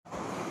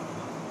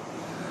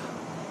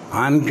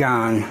I'm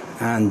John,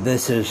 and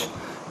this is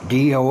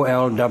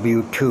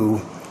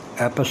DOLW2,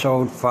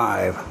 Episode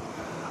 5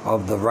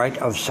 of The Rite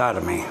of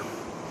Sodomy.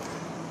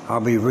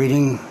 I'll be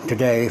reading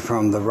today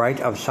from The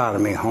Rite of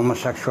Sodomy,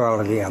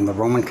 Homosexuality and the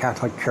Roman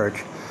Catholic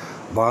Church,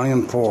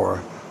 Volume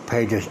 4,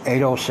 pages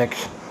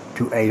 806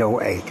 to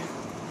 808.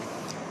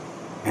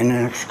 In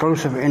an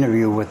exclusive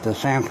interview with the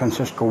San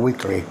Francisco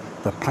Weekly,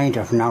 the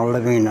plaintiff, now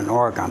living in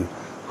Oregon,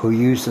 who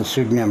used the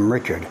pseudonym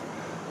Richard,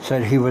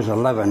 said he was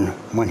 11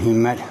 when he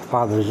met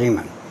Father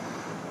Zeman.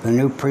 The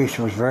new priest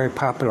was very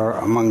popular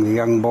among the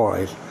young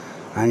boys,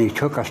 and he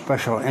took a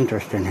special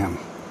interest in him.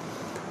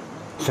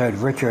 Said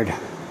Richard,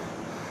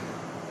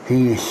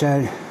 he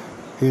said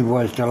he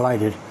was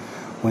delighted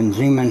when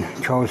Zeman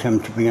chose him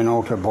to be an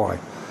altar boy.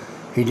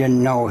 He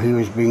didn't know he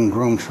was being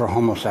groomed for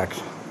homosex.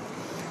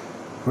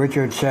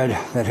 Richard said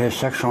that his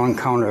sexual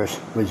encounters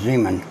with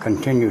Zeman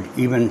continued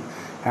even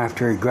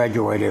after he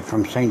graduated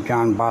from St.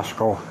 John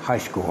Bosco High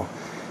School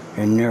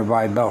in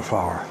nearby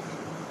Bellflower.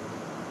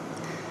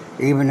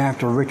 Even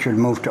after Richard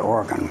moved to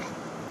Oregon,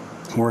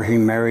 where he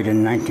married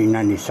in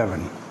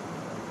 1997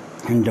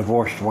 and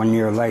divorced 1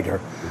 year later,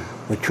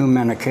 the two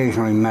men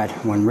occasionally met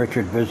when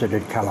Richard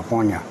visited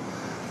California.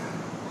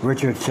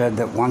 Richard said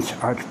that once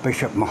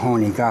Archbishop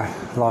Mahoney got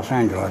Los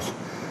Angeles,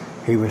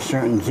 he was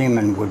certain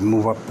Zeman would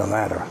move up the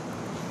ladder.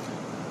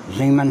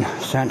 Zeman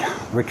sent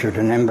Richard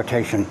an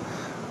invitation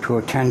to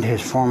attend his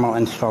formal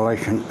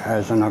installation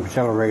as an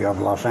auxiliary of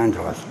Los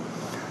Angeles,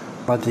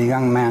 but the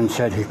young man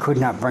said he could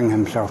not bring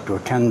himself to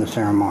attend the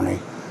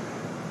ceremony.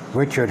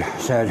 Richard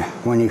said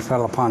when he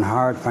fell upon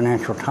hard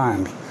financial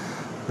times,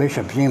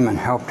 Bishop Zeman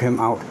helped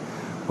him out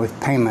with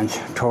payments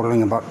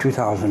totaling about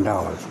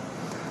 $2,000.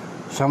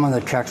 Some of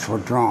the checks were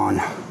drawn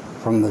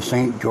from the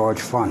St. George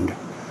Fund,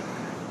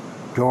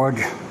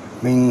 George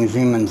being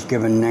Zeman's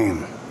given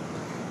name.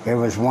 It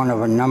was one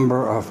of a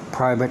number of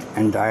private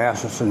and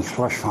diocesan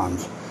slush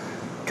funds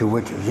to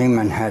which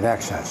Zeman had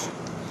access.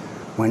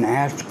 When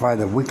asked by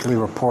the Weekly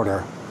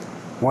reporter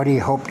what he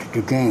hoped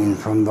to gain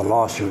from the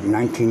lawsuit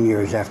 19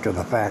 years after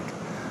the fact,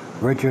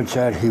 Richard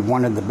said he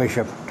wanted the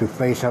bishop to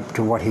face up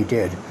to what he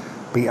did,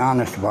 be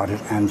honest about it,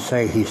 and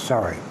say he's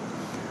sorry.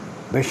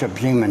 Bishop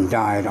Zeman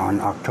died on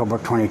October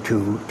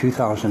 22,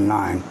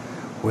 2009,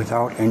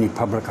 without any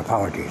public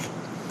apologies.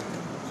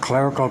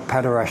 Clerical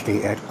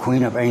pederasty at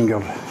Queen of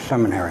Angels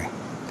Seminary.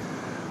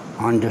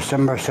 On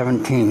December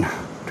 17,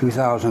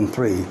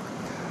 2003,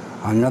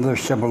 another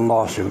civil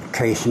lawsuit,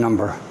 case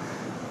number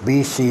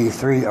BC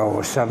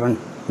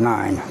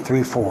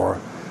 307934,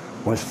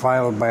 was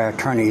filed by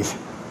attorneys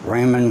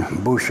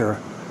Raymond Boucher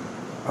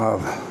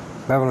of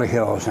Beverly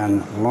Hills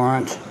and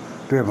Lawrence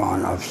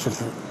Drivon of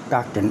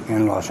Stockton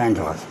in Los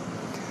Angeles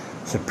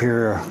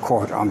Superior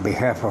Court on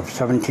behalf of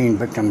 17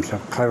 victims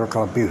of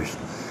clerical abuse,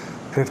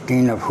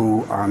 15 of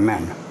who are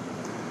men.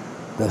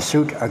 The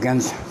suit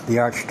against the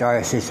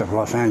Archdiocese of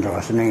Los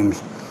Angeles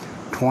names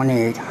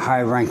 28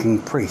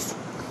 high-ranking priests,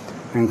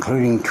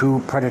 including 2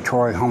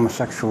 predatory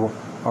homosexual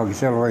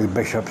auxiliary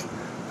bishops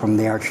from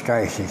the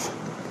Archdiocese,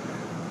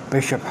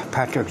 Bishop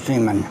Patrick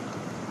Zeman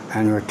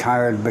and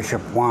retired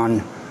Bishop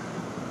Juan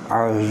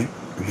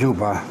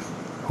Arzuba,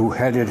 who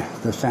headed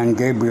the San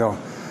Gabriel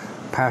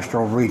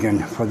Pastoral Region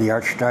for the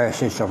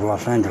Archdiocese of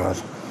Los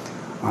Angeles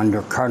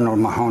under Cardinal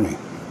Mahoney.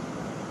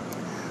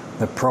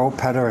 The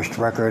pro-pederast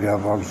record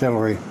of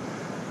auxiliary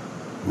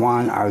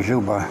Juan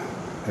Arzuba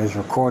is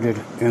recorded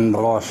in the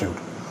lawsuit.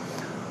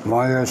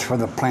 Lawyers for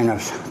the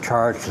plaintiffs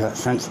charged that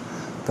since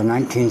the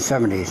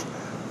 1970s,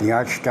 the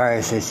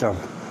Archdiocese of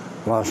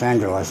Los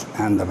Angeles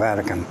and the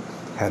Vatican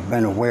had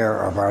been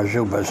aware of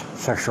Arzuba's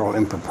sexual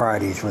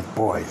improprieties with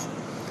boys.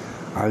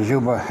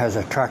 Arzuba has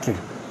attracted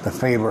the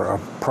favor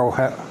of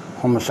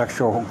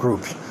pro-homosexual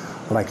groups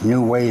like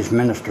New Ways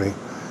Ministry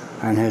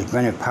and has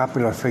been a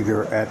popular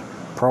figure at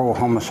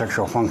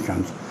pro-homosexual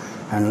functions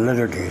and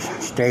liturgies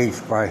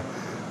staged by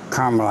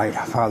Carmelite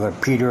Father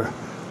Peter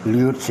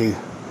Liuzzi,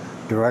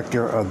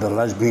 director of the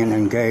Lesbian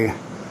and Gay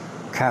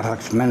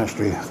Catholics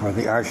Ministry for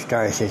the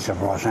Archdiocese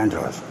of Los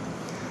Angeles.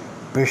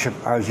 Bishop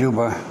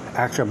Arzuba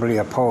actively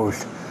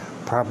opposed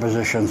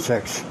Proposition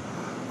 6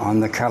 on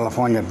the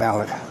California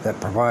ballot that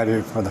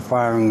provided for the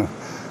firing of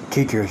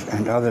teachers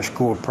and other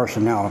school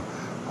personnel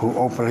who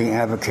openly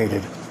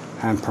advocated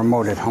and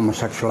promoted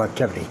homosexual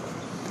activity.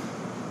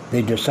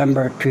 The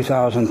December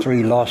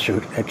 2003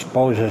 lawsuit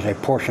exposes a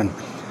portion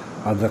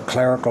of the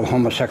clerical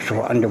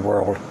homosexual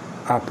underworld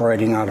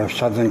operating out of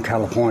Southern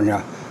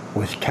California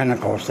with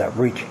tentacles that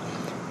reach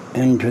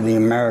into the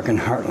American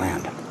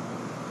heartland.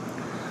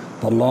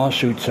 The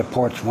lawsuit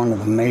supports one of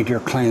the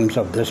major claims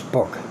of this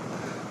book,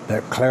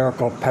 that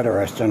clerical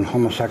pederasts and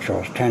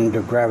homosexuals tend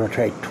to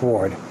gravitate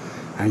toward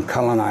and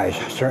colonize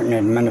certain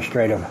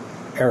administrative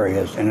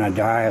areas in a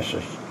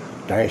diocese,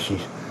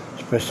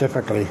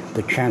 specifically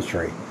the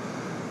chancery,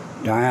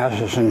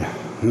 diocesan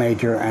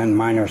major and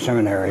minor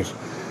seminaries,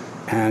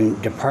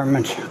 and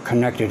departments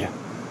connected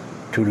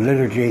to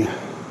liturgy,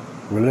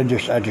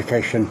 religious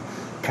education,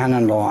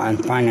 canon law,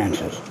 and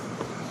finances.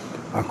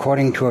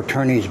 According to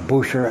attorneys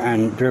Boucher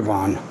and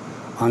Drivon,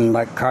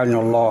 unlike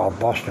Cardinal Law of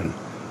Boston,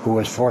 who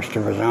was forced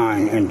to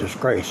resign in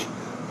disgrace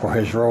for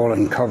his role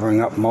in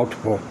covering up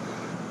multiple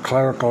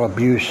clerical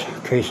abuse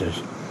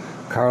cases.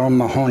 Carl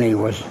Mahoney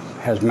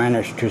has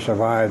managed to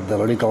survive the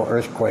legal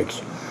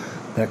earthquakes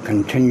that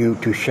continue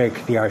to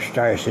shake the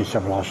Archdiocese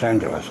of Los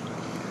Angeles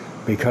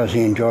because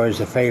he enjoys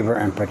the favor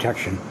and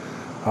protection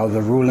of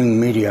the ruling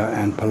media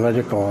and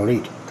political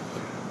elite.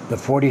 The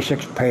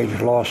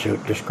 46-page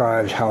lawsuit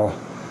describes how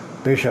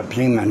Bishop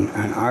Zeman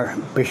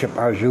and Bishop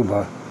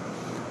Arzuba,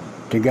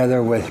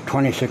 together with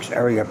 26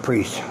 area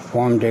priests,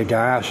 formed a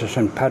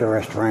diocesan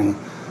pederast ring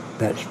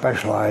that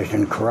specialized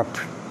in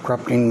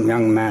corrupting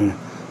young men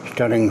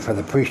studying for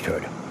the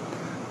priesthood.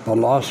 The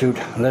lawsuit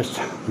lists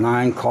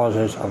 9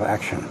 causes of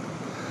action: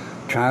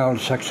 child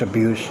sex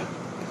abuse,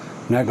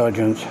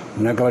 negligence,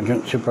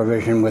 negligent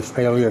supervision with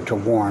failure to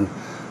warn,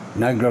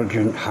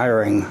 negligent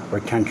hiring,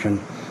 retention,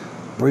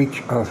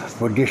 breach of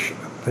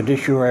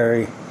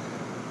fiduciary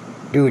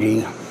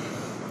duty,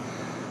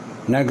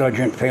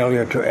 negligent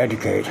failure to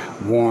educate,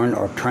 warn,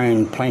 or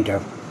train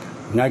plaintiff,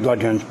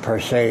 negligence per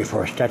se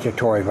for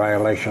statutory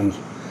violations,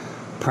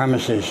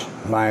 premises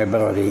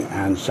liability,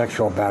 and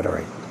sexual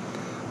battery.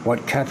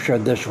 What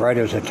captured this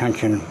writer's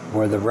attention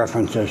were the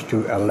references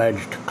to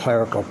alleged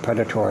clerical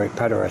predatory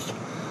pederasts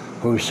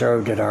who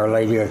served at Our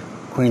Lady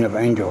Queen of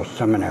Angels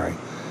Seminary,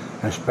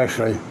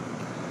 especially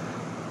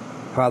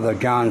Father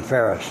John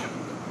Ferris.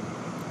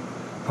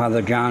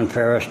 Father John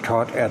Ferris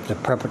taught at the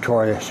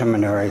Preparatory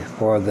Seminary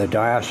for the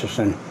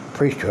diocesan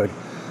priesthood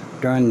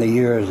during the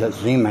years that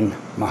Zeman,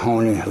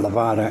 Mahoney,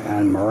 Levada,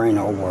 and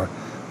Moreno were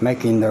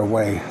making their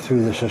way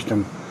through the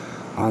system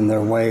on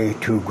their way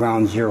to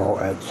Ground Zero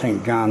at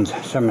St. John's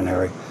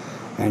Seminary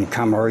in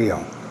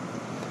Camarillo.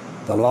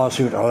 The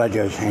lawsuit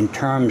alleges, in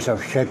terms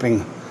of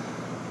shaping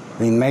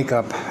the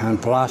makeup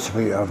and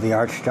philosophy of the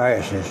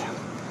Archdiocese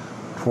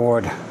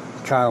toward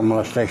child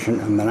molestation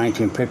in the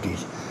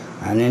 1950s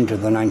and into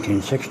the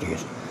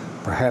 1960s,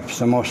 perhaps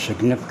the most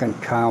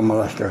significant child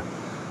molester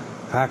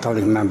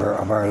faculty member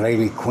of Our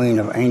Lady Queen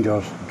of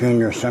Angels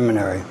Junior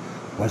Seminary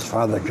was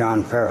Father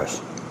John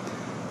Ferris.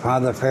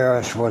 Father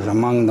Ferris was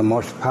among the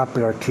most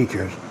popular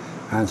teachers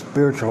and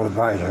spiritual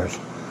advisors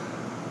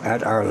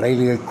at Our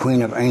Lady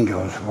Queen of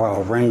Angels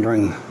while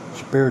rendering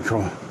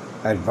spiritual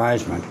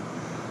advisement.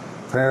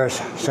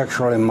 Ferris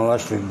sexually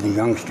molested the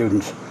young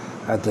students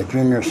at the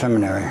junior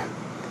seminary.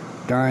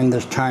 During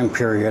this time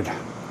period,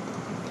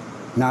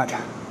 not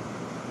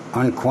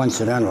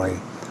uncoincidentally,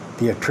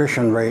 the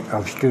attrition rate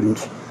of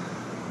students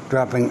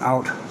dropping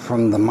out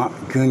from the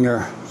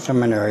junior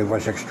seminary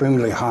was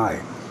extremely high.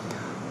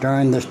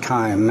 During this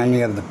time,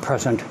 many of the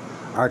present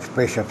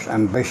archbishops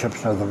and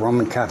bishops of the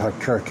Roman Catholic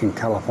Church in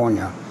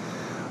California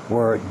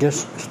were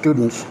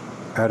students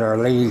at Our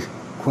Lady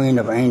Queen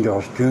of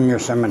Angels Junior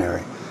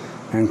Seminary,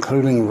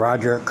 including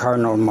Roger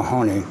Cardinal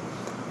Mahoney,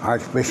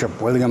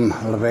 Archbishop William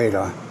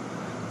Levada,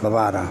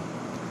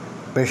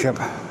 Bishop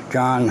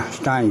John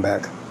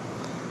Steinbeck,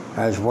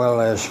 as well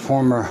as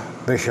former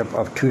Bishop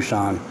of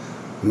Tucson,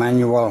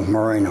 Manuel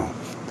Moreno.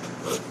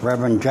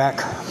 Reverend John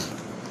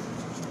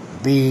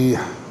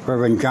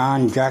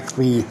Jack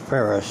B.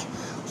 Ferris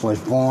was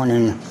born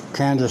in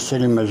Kansas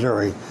City,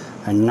 Missouri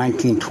in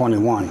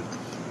 1921.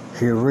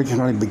 He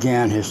originally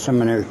began his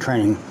seminary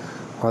training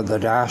for the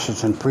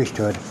diocesan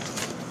priesthood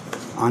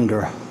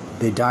under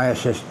the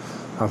Diocese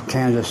of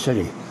Kansas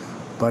City,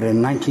 but in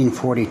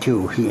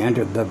 1942 he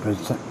entered the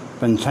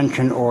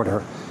Vincentian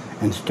order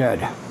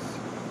instead.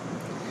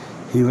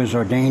 He was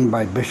ordained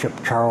by Bishop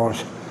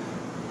Charles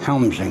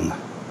Helmsing,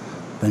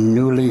 the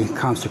newly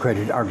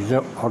consecrated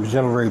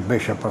auxiliary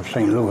bishop of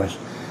St. Louis,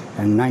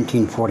 in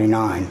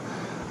 1949,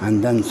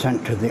 and then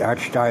sent to the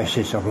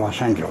Archdiocese of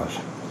Los Angeles.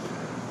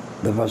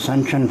 The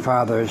Vincentian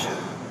Fathers,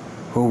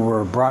 who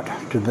were brought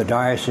to the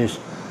Diocese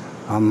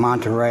of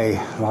Monterey,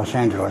 Los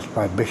Angeles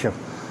by Bishop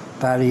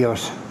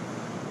Thaddeus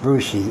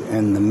Brucey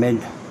in the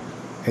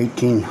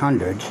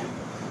mid-1800s,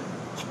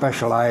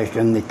 specialized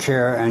in the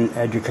care and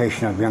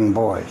education of young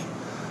boys.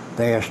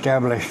 They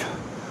established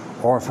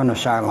orphan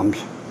asylums,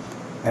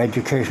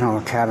 educational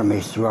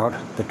academies throughout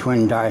the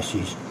twin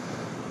dioceses,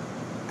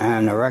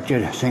 and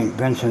erected St.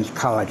 Vincent's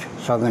College,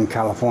 Southern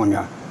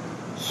California's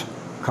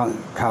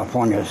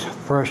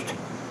first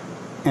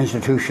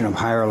institution of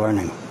higher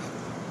learning.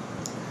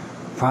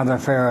 Father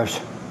Ferris'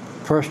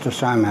 first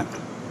assignment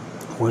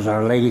was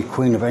Our Lady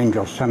Queen of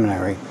Angels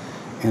Seminary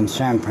in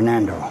San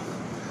Fernando,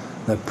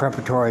 the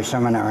preparatory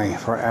seminary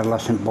for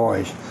adolescent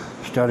boys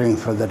studying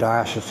for the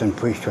diocesan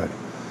priesthood.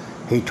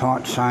 He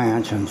taught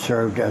science and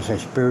served as a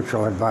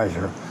spiritual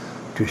advisor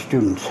to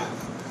students,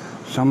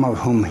 some of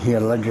whom he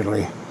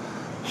allegedly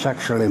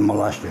sexually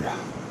molested.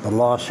 The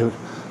lawsuit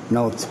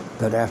notes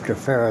that after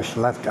Ferris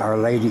left Our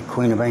Lady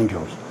Queen of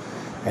Angels,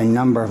 a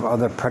number of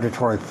other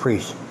predatory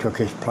priests took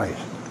his place.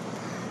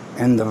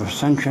 In the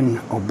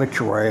Vincentian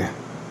obituary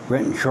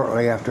written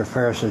shortly after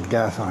Ferris's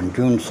death on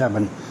June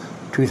 7,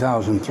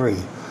 2003,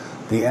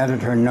 the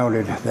editor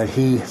noted that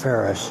he,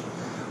 Ferris,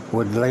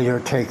 would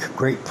later take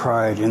great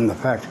pride in the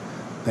fact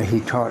that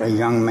he taught a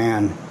young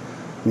man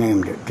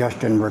named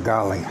Justin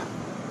Regali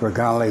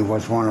Regali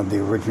was one of the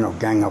original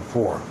Gang of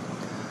Four.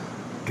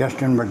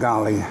 Justin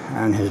Regali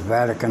and his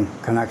Vatican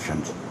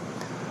connections.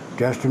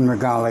 Justin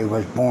Regali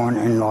was born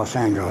in Los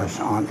Angeles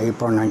on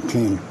April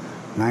 19,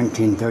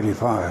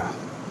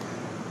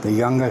 1935, the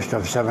youngest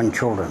of 7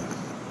 children,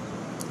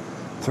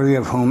 3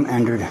 of whom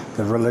entered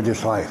the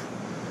religious life.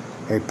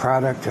 A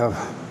product of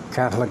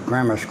Catholic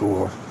grammar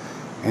schools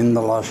in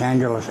the Los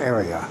Angeles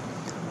area,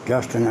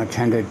 Justin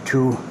attended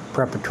 2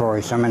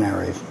 preparatory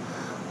seminaries,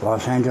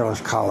 Los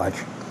Angeles College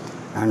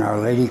and Our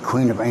Lady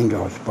Queen of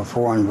Angels,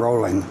 before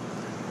enrolling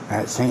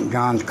at St.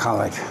 John's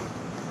College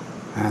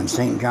and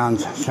St.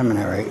 John's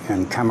Seminary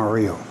in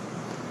Camarillo.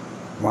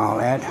 While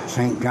at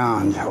St.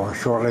 John's, or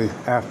shortly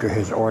after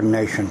his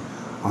ordination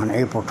on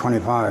April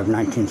 25,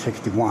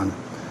 1961,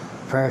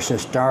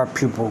 Ferris's star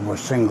pupil was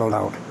singled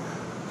out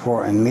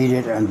for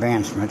immediate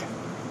advancement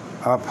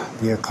up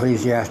the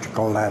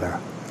ecclesiastical ladder.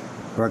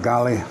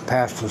 Regali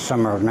passed the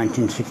summer of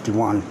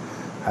 1961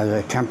 as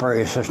a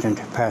temporary assistant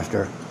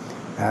pastor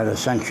at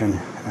Ascension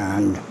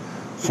and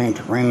St.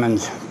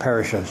 Raymond's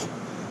parishes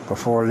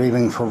before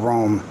leaving for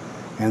Rome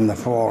in the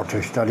fall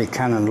to study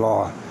canon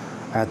law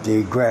at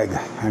the Greg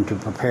and to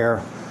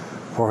prepare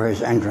for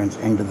his entrance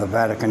into the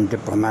Vatican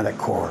diplomatic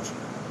corps.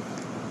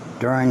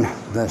 During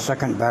the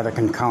Second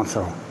Vatican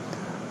Council,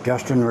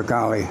 Justin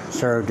Regali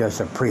served as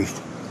a priest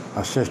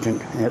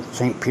assistant at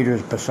St.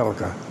 Peter's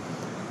Basilica.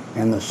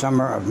 In the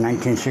summer of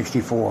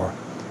 1964,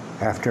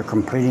 after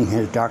completing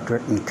his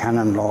doctorate in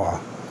canon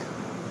law,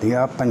 the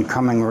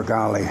up-and-coming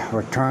Regali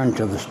returned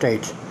to the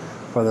States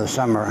for the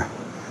summer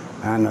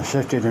and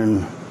assisted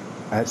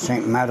at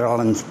St.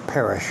 Magdalene's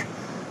Parish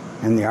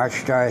in the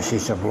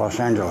Archdiocese of Los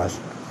Angeles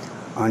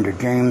under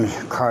James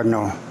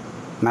Cardinal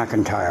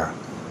McIntyre.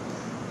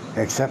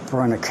 Except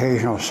for an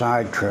occasional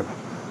side trip,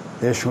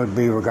 this would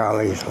be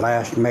Regali's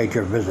last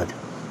major visit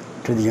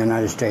to the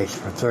United States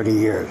for 30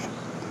 years.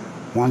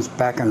 Once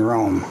back in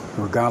Rome,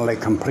 Regali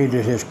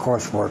completed his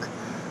coursework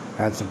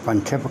at the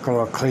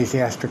Pontifical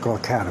Ecclesiastical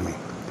Academy.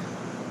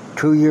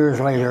 2 years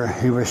later,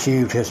 he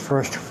received his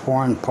first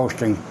foreign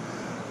posting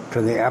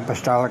to the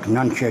Apostolic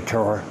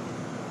Nunciature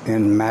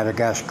in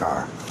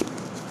Madagascar.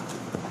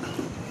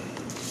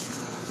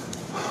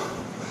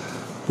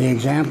 The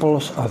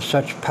examples of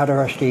such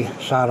pederasty,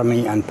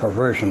 sodomy, and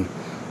perversion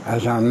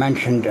as are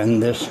mentioned in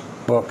this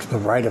book, The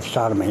Rite of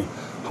Sodomy,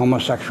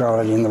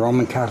 Homosexuality in the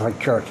Roman Catholic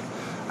Church,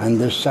 and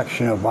this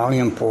section of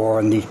Volume 4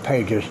 and these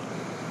pages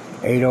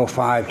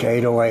 805 to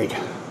 808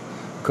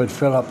 could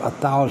fill up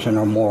 1,000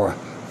 or more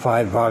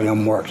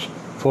 5-volume works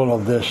full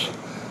of this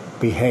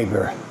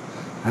behavior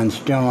and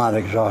still not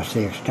exhaust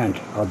the extent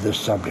of this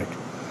subject.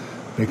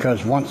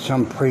 Because once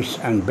some priests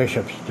and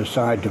bishops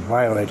decide to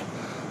violate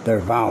their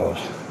vows,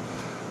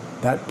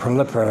 that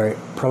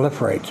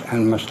proliferates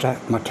and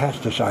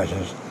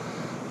metastasizes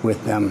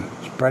with them,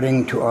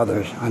 spreading to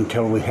others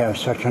until we have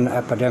such an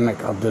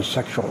epidemic of this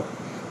sexual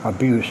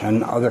abuse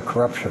and other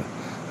corruption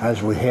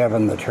as we have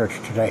in the church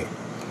today,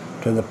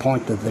 to the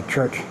point that the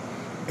church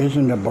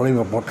isn't a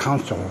believable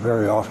counsel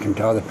very often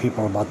to other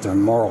people about their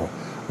moral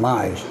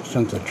lives,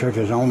 since the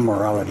church's own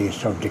morality is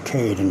so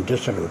decayed and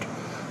dissolute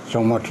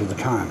so much of the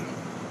time.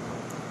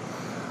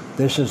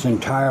 This is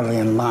entirely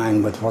in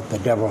line with what the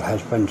devil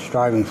has been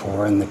striving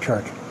for in the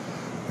church,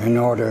 in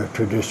order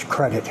to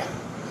discredit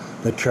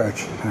the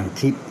church and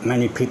keep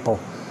many people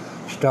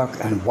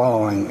stuck and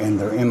wallowing in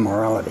their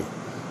immorality.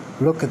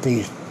 Look at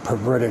these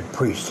perverted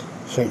priests,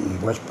 Satan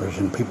whispers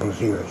in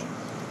people's ears.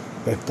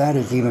 If that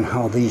is even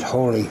how these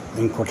holy,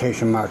 in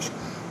quotation marks,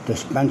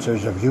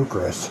 dispensers of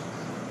Eucharist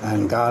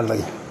and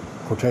godly,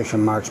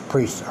 quotation marks,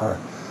 priests are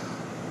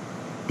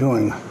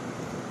doing,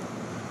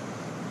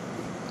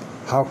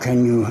 how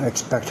can you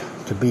expect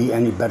to be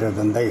any better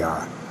than they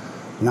are,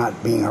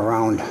 not being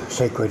around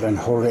sacred and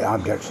holy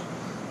objects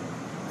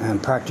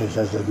and practice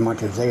as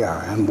much as they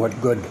are? And what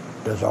good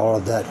does all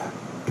of that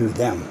do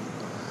them?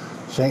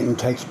 Satan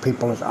takes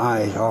people's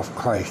eyes off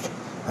Christ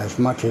as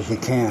much as he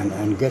can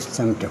and gets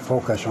them to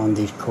focus on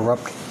these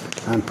corrupt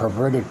and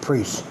perverted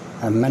priests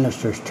and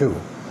ministers too,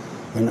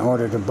 in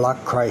order to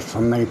block Christ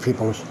from many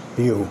people's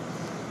view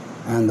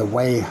and the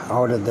way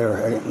out of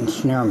their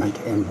ensnarement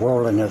in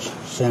worldliness,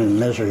 sin,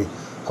 misery,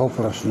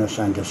 hopelessness,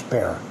 and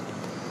despair.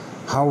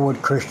 How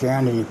would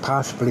Christianity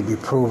possibly be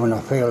proven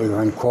a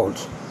failure, in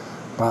quotes,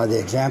 by the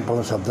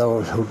examples of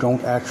those who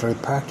don't actually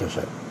practice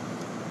it?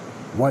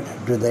 What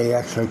do they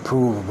actually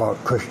prove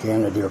about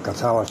Christianity or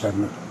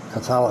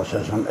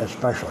Catholicism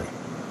especially?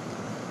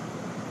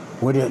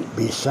 Would it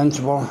be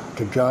sensible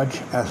to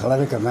judge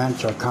athletic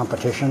events or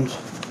competitions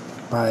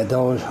by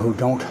those who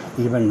don't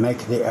even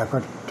make the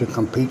effort to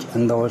compete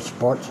in those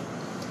sports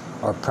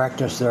or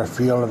practice their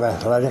field of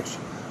athletics,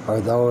 or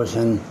those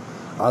in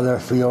other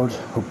fields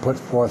who put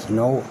forth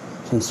no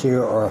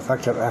sincere or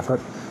effective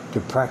effort to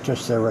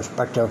practice their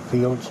respective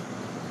fields?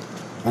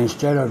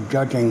 Instead of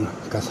judging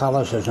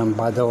Catholicism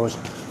by those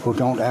who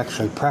don't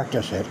actually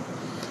practice it,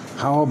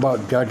 how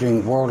about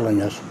judging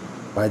worldliness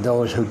by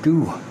those who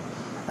do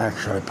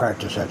actually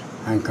practice it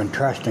and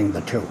contrasting the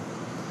two?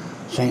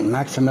 St.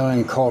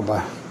 Maximilian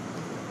Kolbe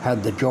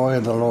had the joy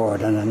of the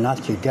Lord in a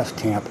Nazi death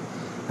camp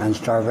and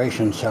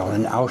starvation cell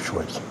in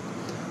Auschwitz,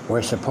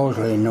 where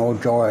supposedly no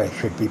joy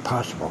should be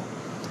possible.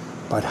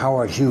 But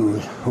Howard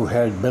Hughes, who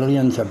had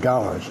billions of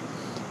dollars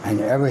and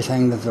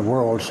everything that the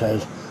world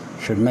says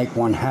should make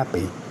one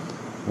happy,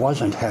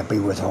 wasn't happy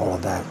with all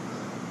of that,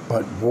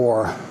 but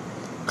wore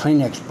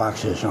Kleenex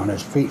boxes on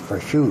his feet for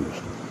shoes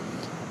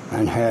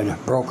and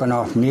had broken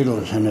off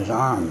needles in his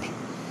arms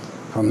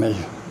from his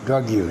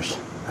drug use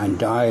and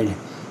died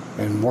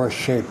in worse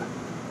shape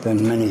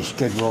than many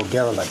Skid Row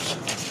derelicts.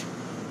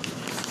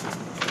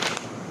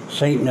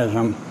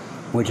 Satanism,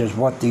 which is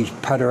what these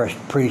pederast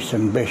priests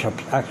and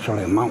bishops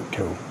actually amount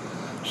to,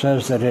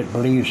 says that it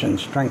believes in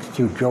strength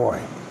through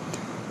joy.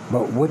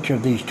 But which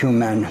of these two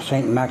men,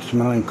 St.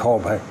 Maximilian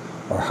Kolbe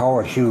or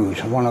Howard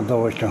Hughes, one of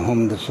those to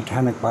whom the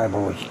Satanic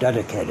Bible was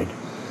dedicated,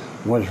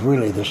 was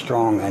really the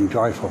strong and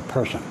joyful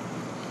person?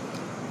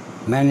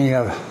 Many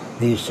of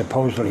these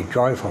supposedly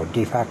joyful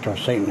de facto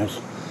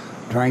Satanists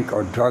drank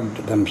or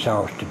drugged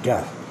themselves to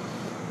death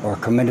or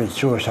committed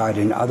suicide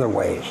in other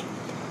ways.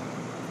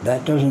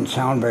 That doesn't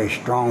sound very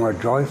strong or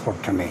joyful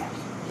to me.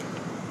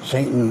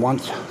 Satan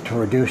wants to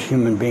reduce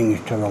human beings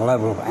to the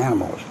level of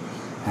animals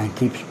and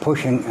keeps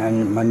pushing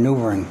and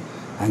maneuvering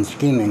and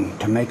scheming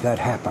to make that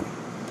happen.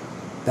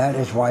 That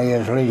is why he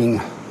is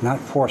leading, not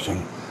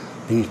forcing,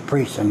 these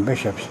priests and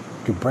bishops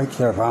to break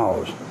their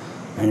vows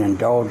and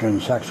indulge in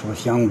sex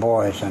with young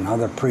boys and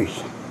other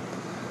priests.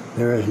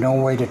 There is no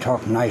way to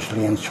talk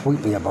nicely and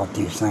sweetly about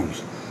these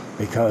things,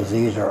 because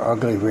these are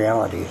ugly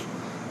realities,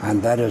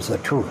 and that is the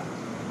truth.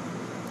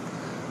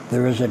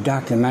 There is a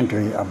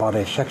documentary about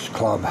a sex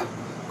club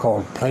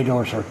called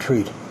Plato's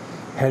Retreat,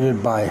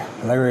 headed by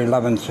Larry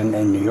Levinson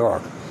in New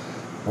York,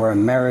 where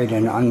married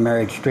and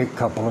unmarried straight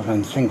couples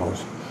and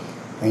singles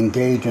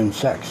engage in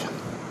sex.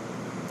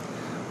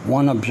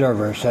 One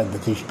observer said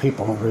that these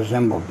people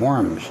resembled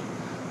worms,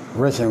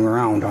 writhing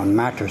around on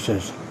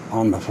mattresses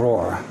on the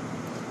floor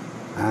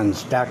and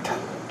stacked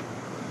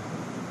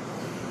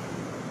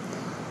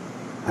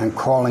and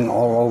crawling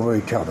all over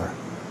each other.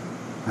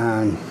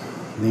 And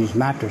these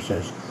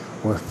mattresses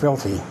were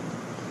filthy,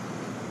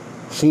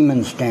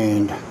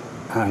 semen-stained,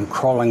 and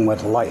crawling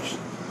with lice.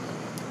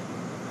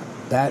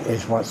 That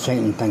is what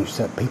Satan thinks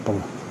that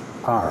people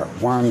are,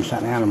 worms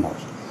and animals,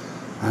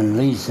 and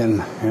leads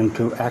them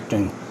into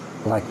acting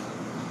like,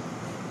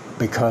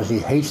 because he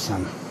hates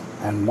them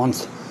and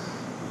wants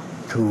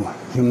to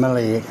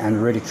humiliate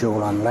and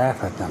ridicule and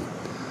laugh at them,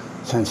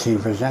 since he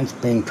resents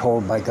being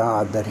told by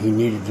God that he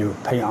needed to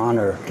pay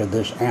honor to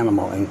this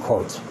animal, in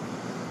quotes.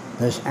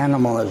 This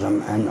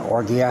animalism and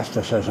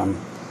orgiasticism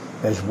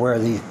is where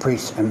these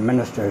priests and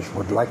ministers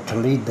would like to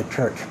lead the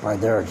church by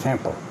their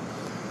example.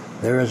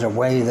 There is a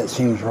way that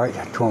seems right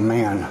to a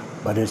man,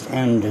 but its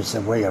end is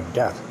the way of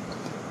death.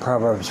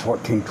 Proverbs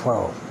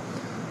 14:12.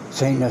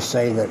 Satanists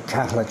say that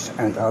Catholics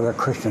and other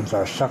Christians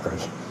are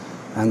suckers,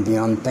 and the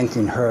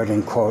unthinking herd,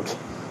 in quotes,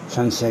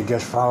 since they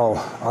just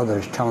follow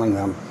others telling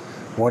them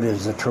what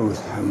is the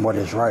truth and what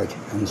is right,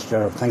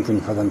 instead of thinking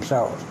for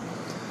themselves.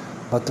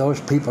 But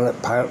those people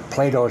at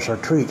Plato's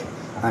Retreat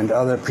and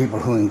other people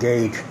who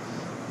engage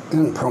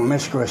in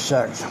promiscuous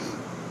sex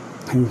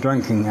and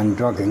drinking and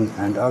drugging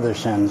and other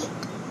sins,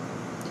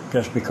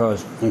 just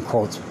because, in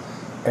quotes,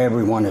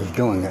 everyone is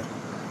doing it,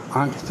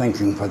 aren't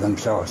thinking for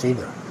themselves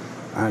either,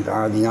 and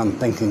are the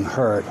unthinking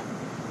herd.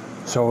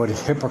 So it is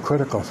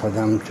hypocritical for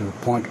them to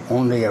point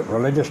only at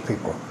religious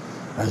people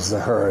as the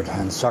herd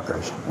and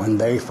suckers when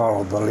they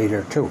follow the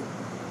leader too.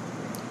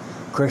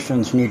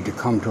 Christians need to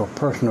come to a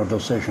personal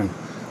decision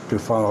to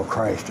follow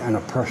Christ and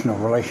a personal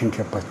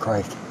relationship with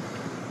Christ,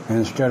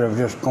 instead of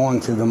just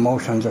going through the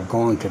motions of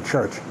going to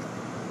church,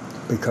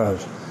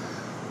 because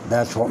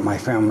that's what my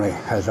family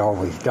has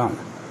always done,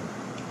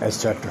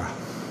 etc.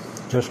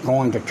 Just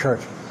going to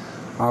church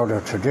out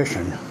of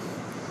tradition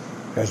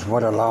is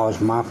what allows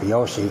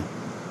mafiosi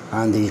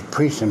and these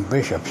priests and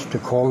bishops to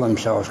call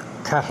themselves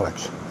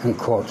Catholics, in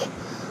quotes,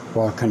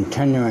 while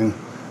continuing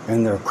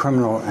in their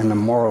criminal and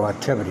immoral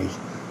activities,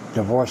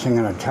 divorcing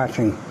and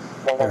attaching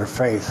their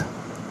faith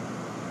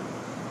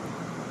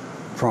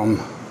from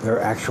their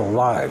actual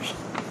lives.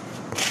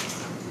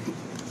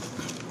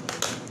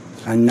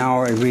 And now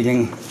we're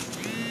reading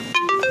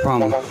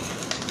from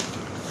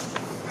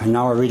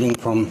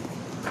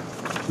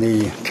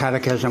the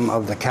Catechism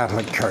of the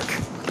Catholic Church,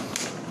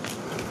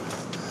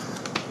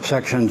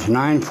 sections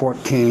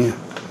 914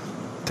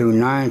 through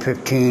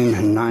 915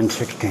 and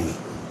 916.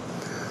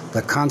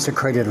 The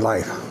consecrated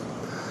life.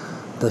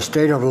 The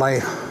state of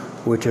life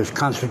which is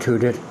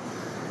constituted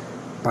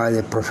by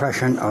the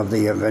profession of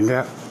the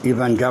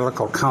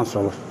evangelical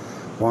councils,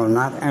 while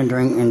not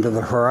entering into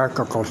the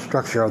hierarchical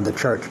structure of the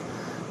church,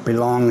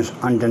 belongs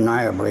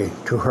undeniably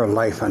to her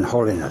life and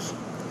holiness.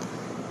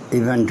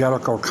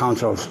 Evangelical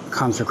councils,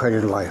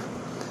 consecrated life.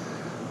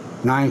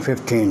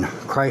 915.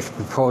 Christ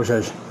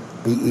proposes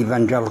the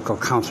evangelical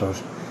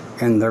councils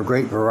in their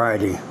great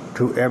variety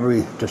to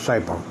every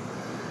disciple.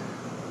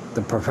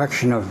 The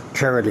perfection of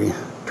charity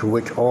to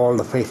which all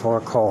the faithful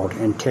are called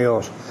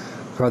entails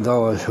for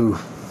those who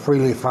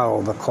freely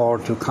follow the call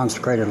to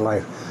consecrated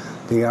life,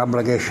 the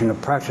obligation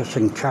of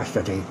practicing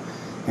chastity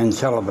and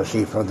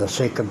celibacy for the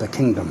sake of the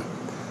kingdom,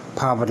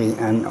 poverty,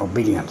 and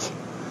obedience.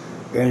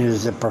 It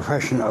is the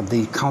profession of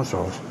these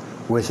counsels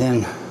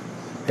within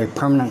a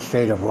permanent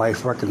state of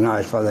life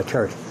recognized by the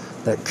Church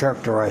that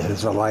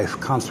characterizes a life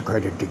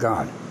consecrated to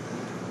God.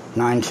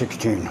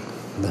 9:16.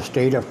 The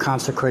state of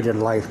consecrated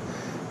life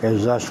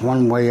is thus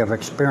one way of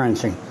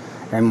experiencing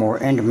a more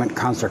intimate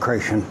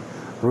consecration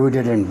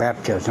rooted in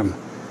baptism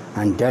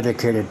and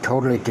dedicated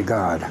totally to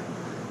God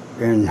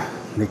in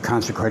the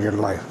consecrated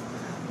life.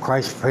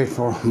 Christ's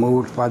faithful,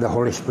 moved by the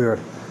Holy Spirit,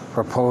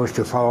 propose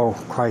to follow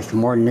Christ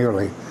more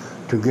nearly,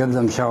 to give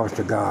themselves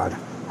to God,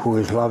 who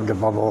is loved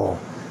above all,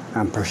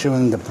 and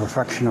pursuing the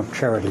perfection of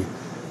charity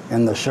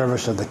in the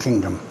service of the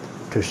kingdom,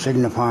 to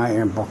signify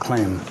and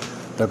proclaim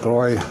the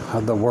glory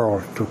of the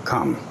world to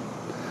come.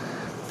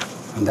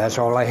 And that's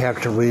all I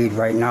have to read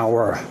right now,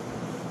 or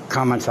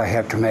comments I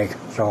have to make,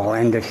 so I'll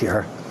end it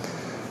here.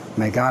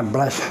 May God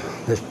bless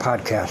this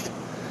podcast,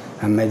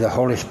 and may the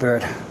Holy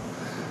Spirit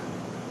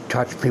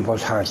touch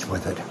people's hearts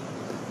with it.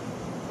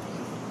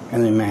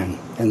 Amen.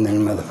 In the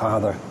name of the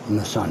Father, and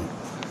the Son,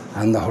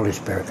 and the Holy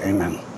Spirit. Amen.